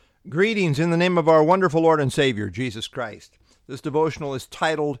Greetings in the name of our wonderful Lord and Savior, Jesus Christ. This devotional is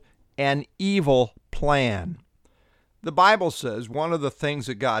titled, An Evil Plan. The Bible says one of the things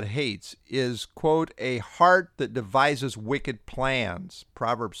that God hates is, quote, a heart that devises wicked plans,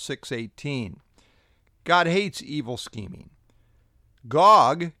 Proverbs 6:18. God hates evil scheming.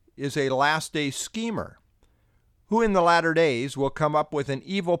 Gog is a last-day schemer who in the latter days will come up with an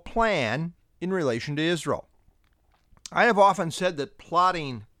evil plan in relation to Israel. I have often said that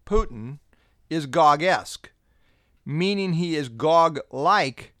plotting Putin is Gog-esque, meaning he is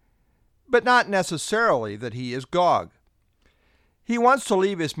Gog-like, but not necessarily that he is Gog. He wants to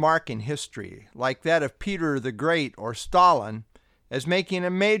leave his mark in history, like that of Peter the Great or Stalin, as making a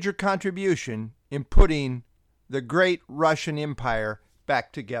major contribution in putting the great Russian Empire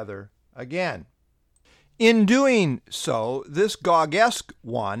back together again. In doing so, this Gog-esque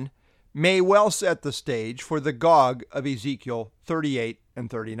one may well set the stage for the Gog of Ezekiel 38 and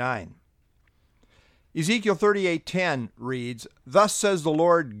 39. Ezekiel 38:10 reads, Thus says the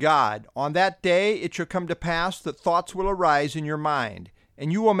Lord God, on that day it shall come to pass that thoughts will arise in your mind,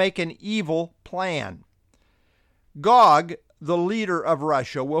 and you will make an evil plan. Gog, the leader of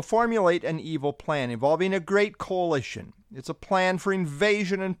Russia, will formulate an evil plan involving a great coalition. It's a plan for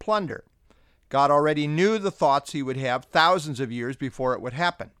invasion and plunder. God already knew the thoughts he would have thousands of years before it would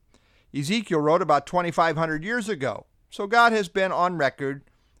happen. Ezekiel wrote about 2,500 years ago, so God has been on record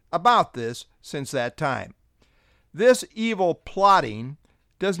about this since that time. This evil plotting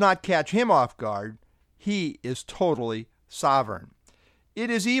does not catch him off guard. He is totally sovereign. It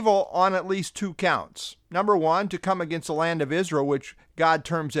is evil on at least two counts. Number one, to come against the land of Israel, which God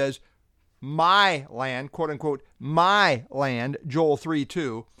terms as my land, quote unquote, my land, Joel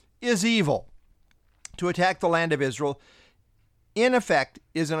 3:2, is evil. To attack the land of Israel, in effect,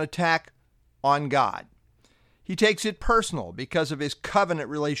 is an attack on God. He takes it personal because of his covenant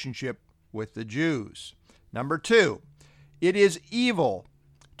relationship with the Jews. Number two, it is evil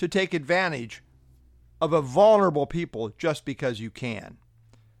to take advantage of a vulnerable people just because you can.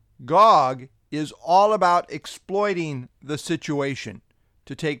 Gog is all about exploiting the situation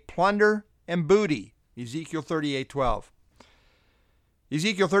to take plunder and booty, Ezekiel 38:12.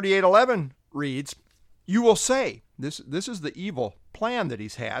 Ezekiel 38:11 reads, You will say, this is the evil plan that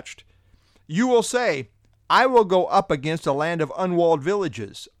he's hatched, you will say, I will go up against a land of unwalled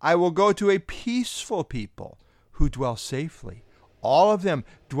villages. I will go to a peaceful people who dwell safely, all of them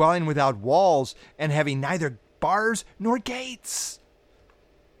dwelling without walls and having neither bars nor gates.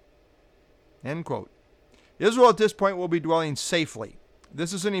 End quote. Israel at this point will be dwelling safely.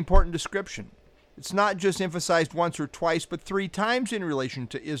 This is an important description. It's not just emphasized once or twice, but three times in relation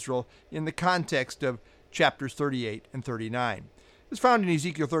to Israel in the context of chapters 38 and 39. It's found in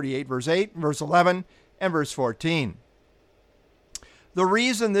Ezekiel 38, verse 8, verse 11, and verse 14. The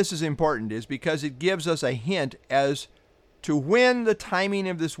reason this is important is because it gives us a hint as to when the timing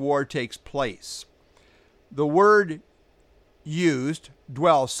of this war takes place. The word used,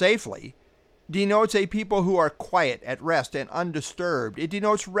 dwell safely, denotes a people who are quiet, at rest, and undisturbed. It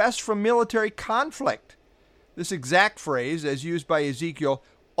denotes rest from military conflict. This exact phrase, as used by Ezekiel,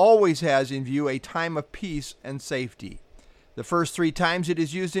 always has in view a time of peace and safety. The first three times it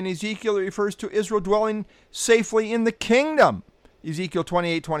is used in Ezekiel, it refers to Israel dwelling safely in the kingdom, Ezekiel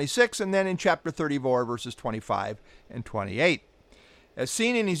 28:26, and then in chapter 34, verses 25 and 28. As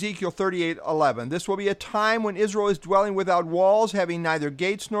seen in Ezekiel 38:11, this will be a time when Israel is dwelling without walls, having neither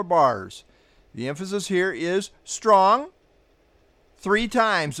gates nor bars. The emphasis here is strong. Three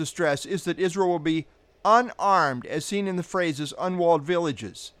times the stress is that Israel will be unarmed, as seen in the phrases unwalled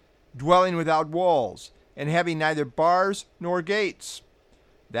villages, dwelling without walls, and having neither bars nor gates.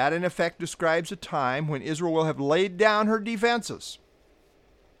 That in effect describes a time when Israel will have laid down her defenses.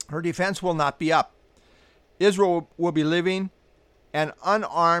 Her defense will not be up. Israel will be living an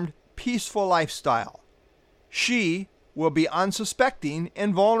unarmed, peaceful lifestyle. She will be unsuspecting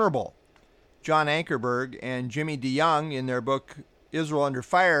and vulnerable. John Ankerberg and Jimmy DeYoung, in their book Israel Under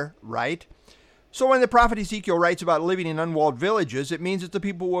Fire, write, So when the prophet Ezekiel writes about living in unwalled villages, it means that the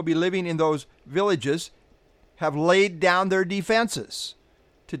people will be living in those villages have laid down their defenses.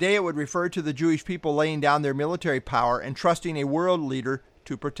 Today it would refer to the Jewish people laying down their military power and trusting a world leader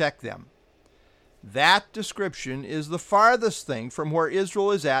to protect them. That description is the farthest thing from where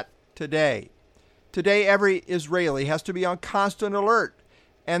Israel is at today. Today every Israeli has to be on constant alert,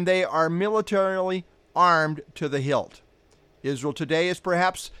 and they are militarily armed to the hilt. Israel today is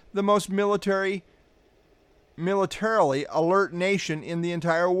perhaps the most militarily alert nation in the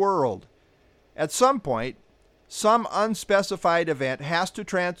entire world. At some point, some unspecified event has to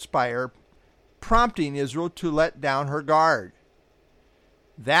transpire, prompting Israel to let down her guard.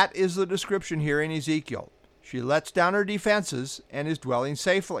 That is the description here in Ezekiel. She lets down her defenses and is dwelling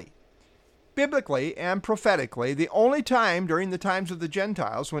safely. Biblically and prophetically, the only time during the times of the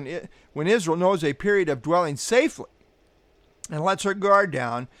Gentiles when Israel knows a period of dwelling safely and lets her guard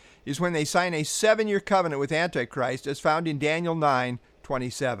down is when they sign a 7-year covenant with Antichrist, as found in Daniel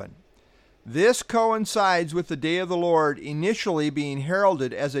 9:27. This coincides with the day of the Lord initially being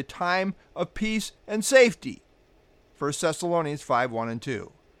heralded as a time of peace and safety. 1 Thessalonians 5:1 and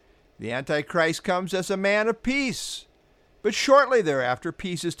 2. The Antichrist comes as a man of peace, but shortly thereafter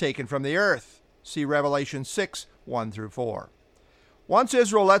peace is taken from the earth. See Revelation 6:1 through 4. Once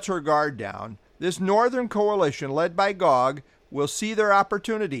Israel lets her guard down, this northern coalition led by Gog will see their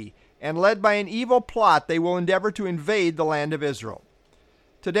opportunity, and led by an evil plot they will endeavor to invade the land of Israel.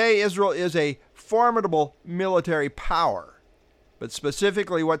 Today, Israel is a formidable military power, but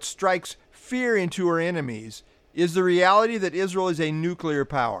specifically what strikes fear into her enemies is the reality that Israel is a nuclear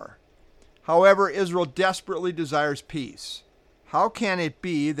power. However, Israel desperately desires peace. How can it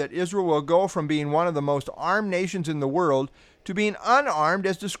be that Israel will go from being one of the most armed nations in the world to being unarmed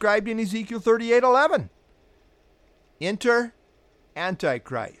as described in Ezekiel 38:11? Enter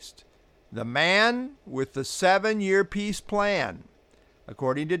Antichrist, the man with the 7-year peace plan.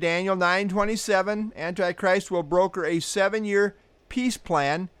 According to Daniel 9:27, Antichrist will broker a 7-year peace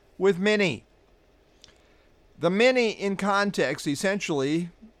plan with many. The many in context essentially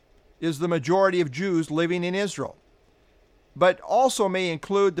is the majority of Jews living in Israel, but also may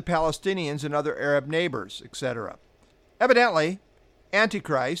include the Palestinians and other Arab neighbors, etc. Evidently,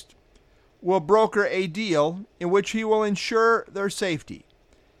 Antichrist will broker a deal in which he will ensure their safety.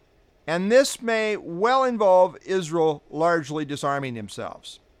 And this may well involve Israel largely disarming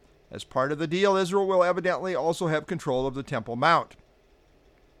themselves. As part of the deal, Israel will evidently also have control of the Temple Mount.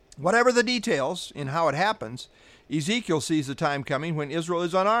 Whatever the details in how it happens, Ezekiel sees the time coming when Israel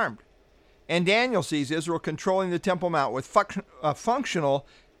is unarmed. And Daniel sees Israel controlling the Temple Mount with functional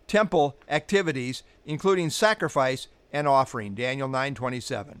temple activities, including sacrifice and offering, Daniel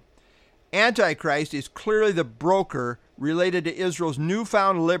 9:27. Antichrist is clearly the broker related to Israel's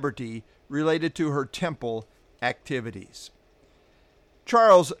newfound liberty related to her temple activities.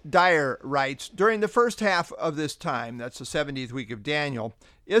 Charles Dyer writes, during the first half of this time, that's the 70th week of Daniel,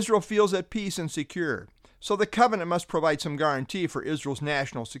 Israel feels at peace and secure. So the covenant must provide some guarantee for Israel's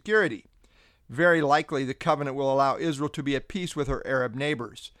national security. Very likely the covenant will allow Israel to be at peace with her Arab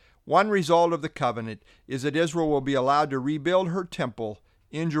neighbors. One result of the covenant is that Israel will be allowed to rebuild her temple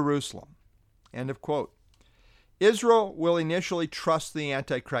in Jerusalem. End of quote. Israel will initially trust the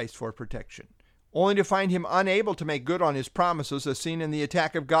Antichrist for protection, only to find him unable to make good on his promises as seen in the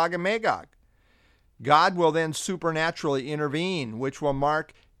attack of Gog and Magog. God will then supernaturally intervene, which will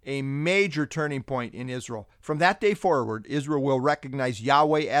mark a major turning point in Israel. From that day forward, Israel will recognize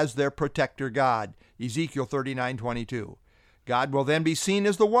Yahweh as their protector God, Ezekiel 39:22. God will then be seen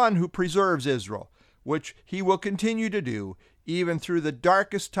as the one who preserves Israel, which he will continue to do even through the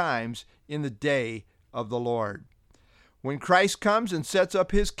darkest times in the day of the Lord. When Christ comes and sets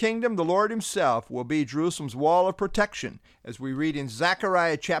up his kingdom, the Lord himself will be Jerusalem's wall of protection, as we read in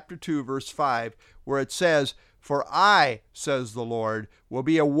Zechariah chapter 2, verse 5, where it says, "For I, says the Lord, will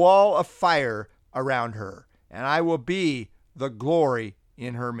be a wall of fire around her, and I will be the glory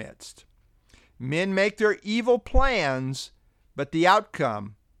in her midst." Men make their evil plans, but the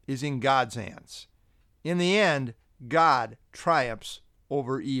outcome is in God's hands. In the end, God triumphs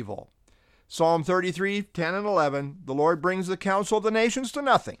over evil. Psalm 33:10 and 11, the Lord brings the counsel of the nations to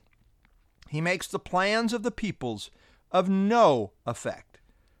nothing. He makes the plans of the peoples of no effect.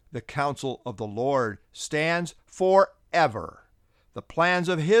 The counsel of the Lord stands forever, the plans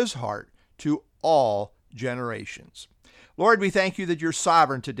of his heart to all generations. Lord, we thank you that you're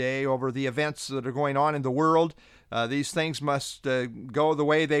sovereign today over the events that are going on in the world. These things must go the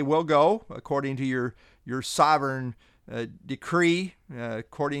way they will go, according to your sovereign decree,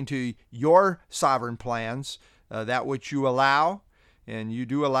 according to your sovereign plans, that which you allow, and you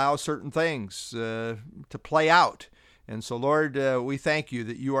do allow certain things to play out. And so, Lord, we thank you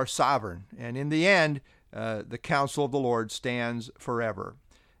that you are sovereign, and in the end, the counsel of the Lord stands forever.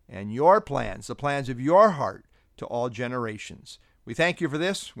 And your plans, the plans of your heart, to all generations. We thank you for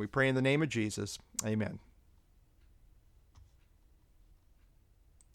this. We pray in the name of Jesus. Amen.